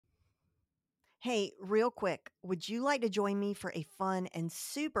Hey, real quick, would you like to join me for a fun and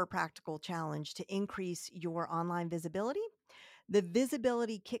super practical challenge to increase your online visibility? The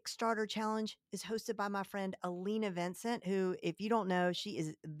Visibility Kickstarter Challenge is hosted by my friend Alina Vincent, who, if you don't know, she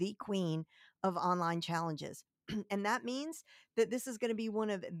is the queen of online challenges. And that means that this is going to be one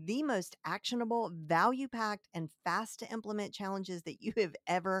of the most actionable, value packed, and fast to implement challenges that you have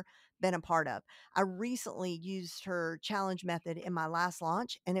ever been a part of. I recently used her challenge method in my last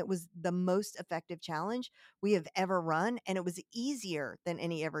launch, and it was the most effective challenge we have ever run. And it was easier than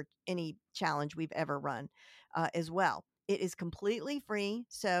any challenge we've ever run as well. It is completely free.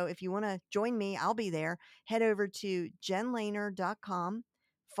 So if you want to join me, I'll be there. Head over to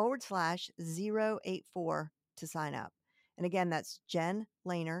jenlehner.com/084 to sign up. And again, that's Jen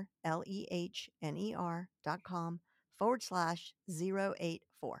Lehner,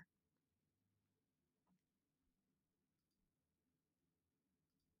 LEHNER.com/084.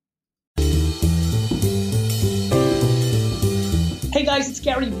 Hey guys, it's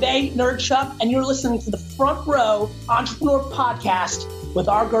Gary Vaynerchuk, and you're listening to the Front Row Entrepreneur Podcast with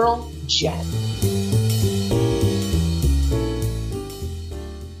our girl, Jen.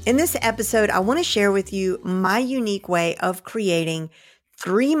 In this episode, I want to share with you my unique way of creating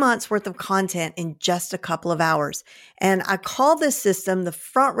 3 months worth of content in just a couple of hours. And I call this system the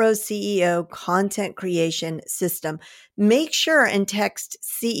Front Row CEO Content Creation System. Make sure and text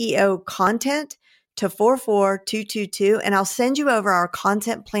CEO content to 44222, and I'll send you over our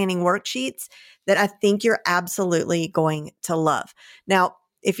content planning worksheets that I think you're absolutely going to love. Now,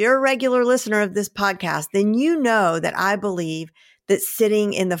 if you're a regular listener of this podcast, then you know that I believe that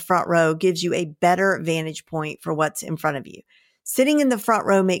sitting in the front row gives you a better vantage point for what's in front of you. Sitting in the front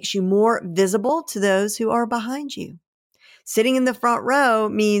row makes you more visible to those who are behind you. Sitting in the front row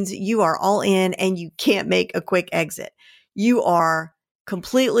means you are all in and you can't make a quick exit. You are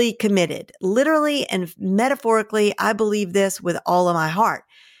completely committed. Literally and metaphorically, I believe this with all of my heart.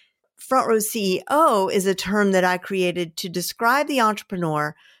 Front row CEO is a term that I created to describe the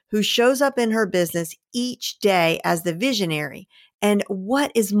entrepreneur who shows up in her business each day as the visionary. And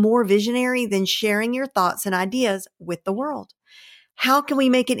what is more visionary than sharing your thoughts and ideas with the world? How can we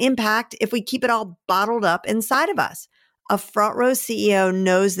make an impact if we keep it all bottled up inside of us? A front row CEO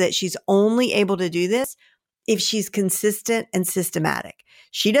knows that she's only able to do this if she's consistent and systematic.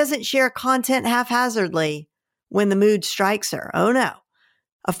 She doesn't share content haphazardly when the mood strikes her. Oh no.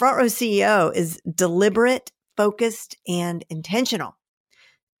 A front row CEO is deliberate, focused, and intentional.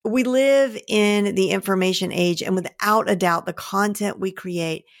 We live in the information age, and without a doubt, the content we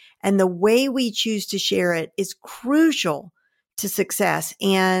create and the way we choose to share it is crucial to success.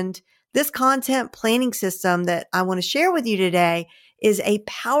 And this content planning system that I want to share with you today is a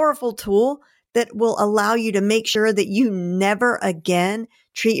powerful tool that will allow you to make sure that you never again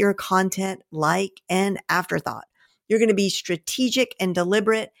treat your content like an afterthought. You're going to be strategic and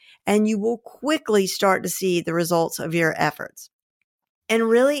deliberate, and you will quickly start to see the results of your efforts. And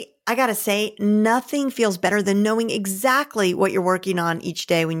really, I got to say, nothing feels better than knowing exactly what you're working on each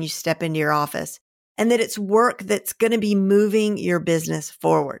day when you step into your office, and that it's work that's going to be moving your business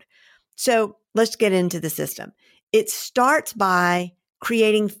forward. So let's get into the system. It starts by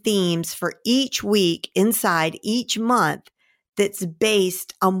creating themes for each week inside each month that's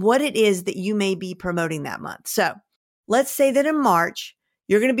based on what it is that you may be promoting that month. So let's say that in March,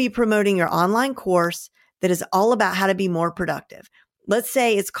 you're going to be promoting your online course that is all about how to be more productive. Let's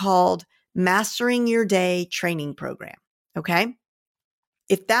say it's called Mastering Your Day Training Program. Okay.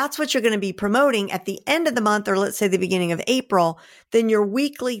 If that's what you're going to be promoting at the end of the month, or let's say the beginning of April, then your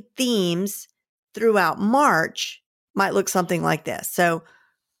weekly themes throughout March might look something like this. So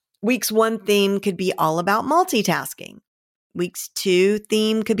week's 1 theme could be all about multitasking. Week's 2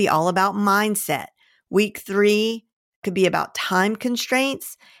 theme could be all about mindset. Week 3 could be about time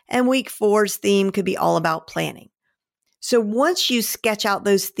constraints. And week 4's theme could be all about planning. So once you sketch out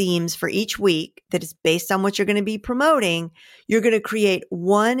those themes for each week that is based on what you're going to be promoting, you're going to create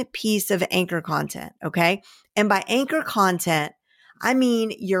one piece of anchor content. Okay. And by anchor content, I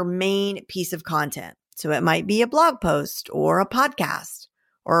mean your main piece of content. So it might be a blog post or a podcast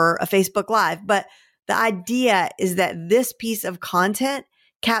or a Facebook Live. But the idea is that this piece of content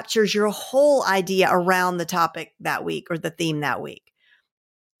captures your whole idea around the topic that week or the theme that week.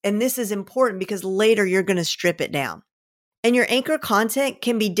 And this is important because later you're going to strip it down. And your anchor content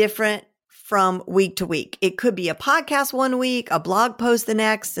can be different from week to week. It could be a podcast one week, a blog post the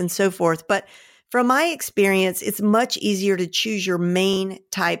next, and so forth. But from my experience, it's much easier to choose your main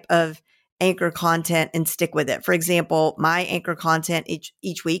type of anchor content and stick with it. For example, my anchor content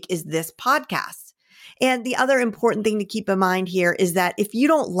each week is this podcast. And the other important thing to keep in mind here is that if you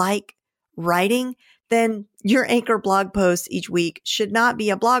don't like writing, then your anchor blog post each week should not be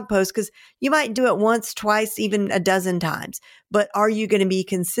a blog post because you might do it once, twice, even a dozen times. But are you going to be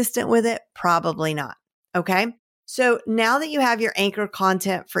consistent with it? Probably not. Okay. So now that you have your anchor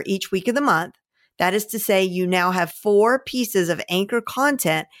content for each week of the month, that is to say you now have 4 pieces of anchor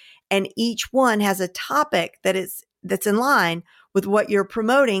content and each one has a topic that's in line with what you're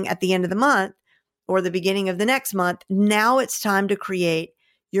promoting at the end of the month or the beginning of the next month. Now it's time to create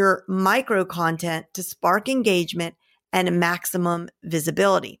your micro content to spark engagement and maximum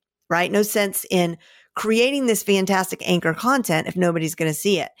visibility, right? No sense in creating this fantastic anchor content if nobody's going to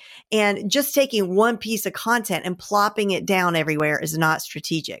see it. And just taking one piece of content and plopping it down everywhere is not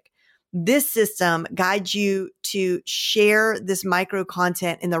strategic. This system guides you to share this micro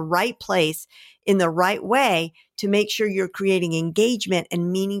content in the right place, in the right way to make sure you're creating engagement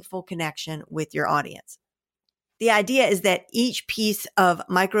and meaningful connection with your audience. The idea is that each piece of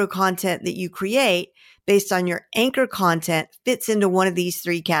micro content that you create based on your anchor content fits into one of these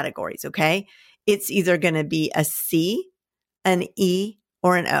 3 categories, okay? It's either going to be a C, an E,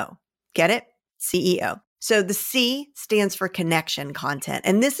 or an O. Get it? CEO. So the C stands for connection content.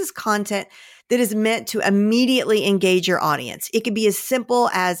 And this is content that is meant to immediately engage your audience. It could be as simple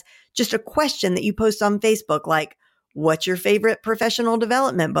as just a question that you post on Facebook, like, what's your favorite professional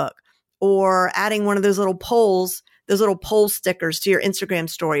development book? Or adding one of those little polls, those little poll stickers to your Instagram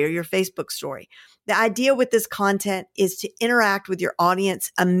story or your Facebook story. The idea with this content is to interact with your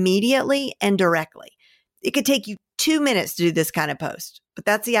audience immediately and directly. It could take you 2 minutes to do this kind of post, but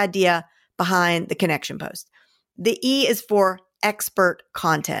that's the idea behind the connection post. The E is for expert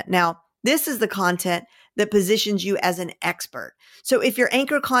content. Now, this is the content that positions you as an expert. So if your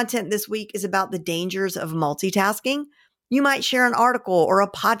anchor content this week is about the dangers of multitasking, you might share an article or a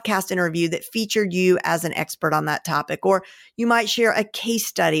podcast interview that featured you as an expert on that topic. Or you might share a case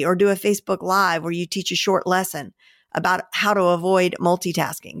study or do a Facebook Live where you teach a short lesson about how to avoid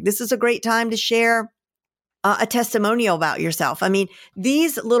multitasking. This is a great time to share a testimonial about yourself. I mean,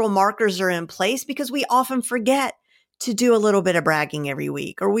 these little markers are in place because we often forget to do a little bit of bragging every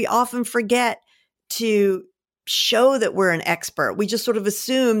week, or we often forget to show that we're an expert. We just sort of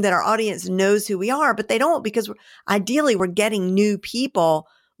assume that our audience knows who we are, but they don't, because ideally we're getting new people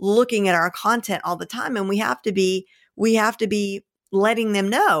looking at our content all the time. And we have to be letting them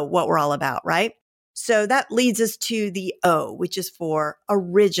know what we're all about, right? So that leads us to the O, which is for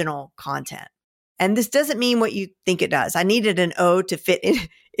original content. And this doesn't mean what you think it does. I needed an O to fit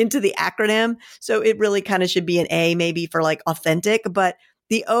into the acronym. So it really kind of should be an A maybe for like authentic, but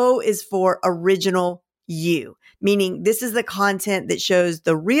the O is for original you, meaning this is the content that shows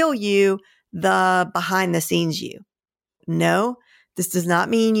the real you, the behind the scenes you. No, this does not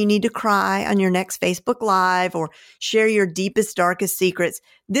mean you need to cry on your next Facebook Live or share your deepest, darkest secrets.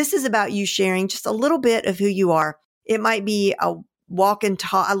 This is about you sharing just a little bit of who you are. It might be a walk and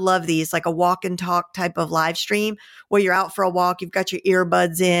talk. I love these, like a walk and talk type of live stream where you're out for a walk, you've got your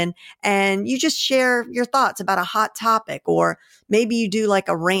earbuds in, and you just share your thoughts about a hot topic. Or maybe you do like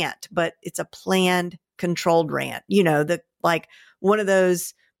a rant, but it's a planned, controlled rant. You know, like one of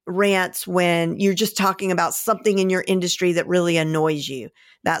those rants when you're just talking about something in your industry that really annoys you,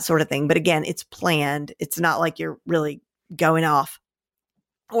 that sort of thing. But again, it's planned. It's not like you're really going off.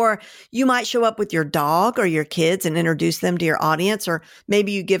 Or you might show up with your dog or your kids and introduce them to your audience, or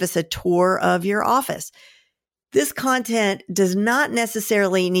maybe you give us a tour of your office. This content does not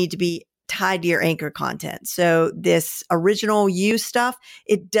necessarily need to be tied to your anchor content. So this original you stuff,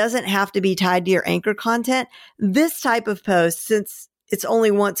 it doesn't have to be tied to your anchor content. This type of post, since it's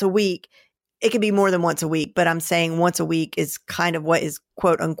only once a week, it can be more than once a week, but I'm saying once a week is kind of what is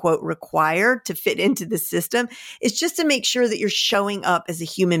quote unquote required to fit into the system. It's just to make sure that you're showing up as a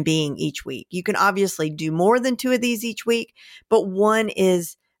human being each week. You can obviously do more than 2 of these each week, but 1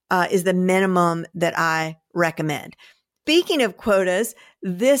 is the minimum that I recommend. Speaking of quotas,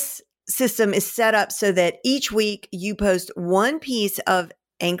 this system is set up so that each week you post 1 piece of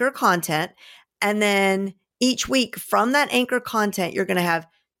anchor content, and then each week from that anchor content, you're going to have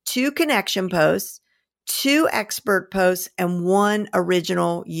 2 connection posts, 2 expert posts, and 1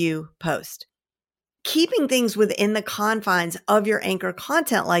 original you post. Keeping things within the confines of your anchor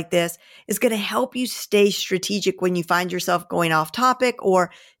content like this is going to help you stay strategic when you find yourself going off topic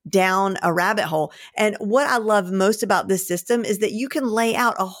or down a rabbit hole. And what I love most about this system is that you can lay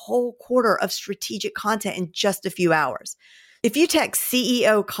out a whole quarter of strategic content in just a few hours. If you text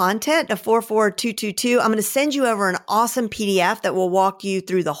CEO content to 44222, I'm going to send you over an awesome PDF that will walk you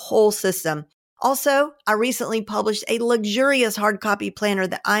through the whole system. Also, I recently published a luxurious hard copy planner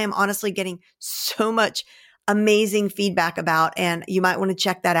that I am honestly getting so much amazing feedback about, and you might want to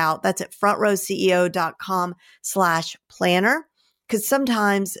check that out. That's at frontrowceo.com/planner, because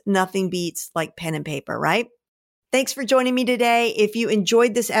sometimes nothing beats like pen and paper, right? Thanks for joining me today. If you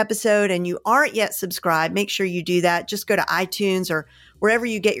enjoyed this episode and you aren't yet subscribed, make sure you do that. Just go to iTunes or wherever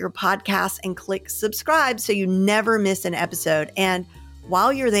you get your podcasts and click subscribe so you never miss an episode. And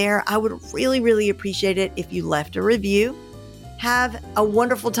while you're there, I would really, really appreciate it if you left a review. Have a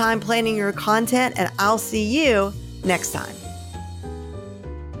wonderful time planning your content, and I'll see you next time.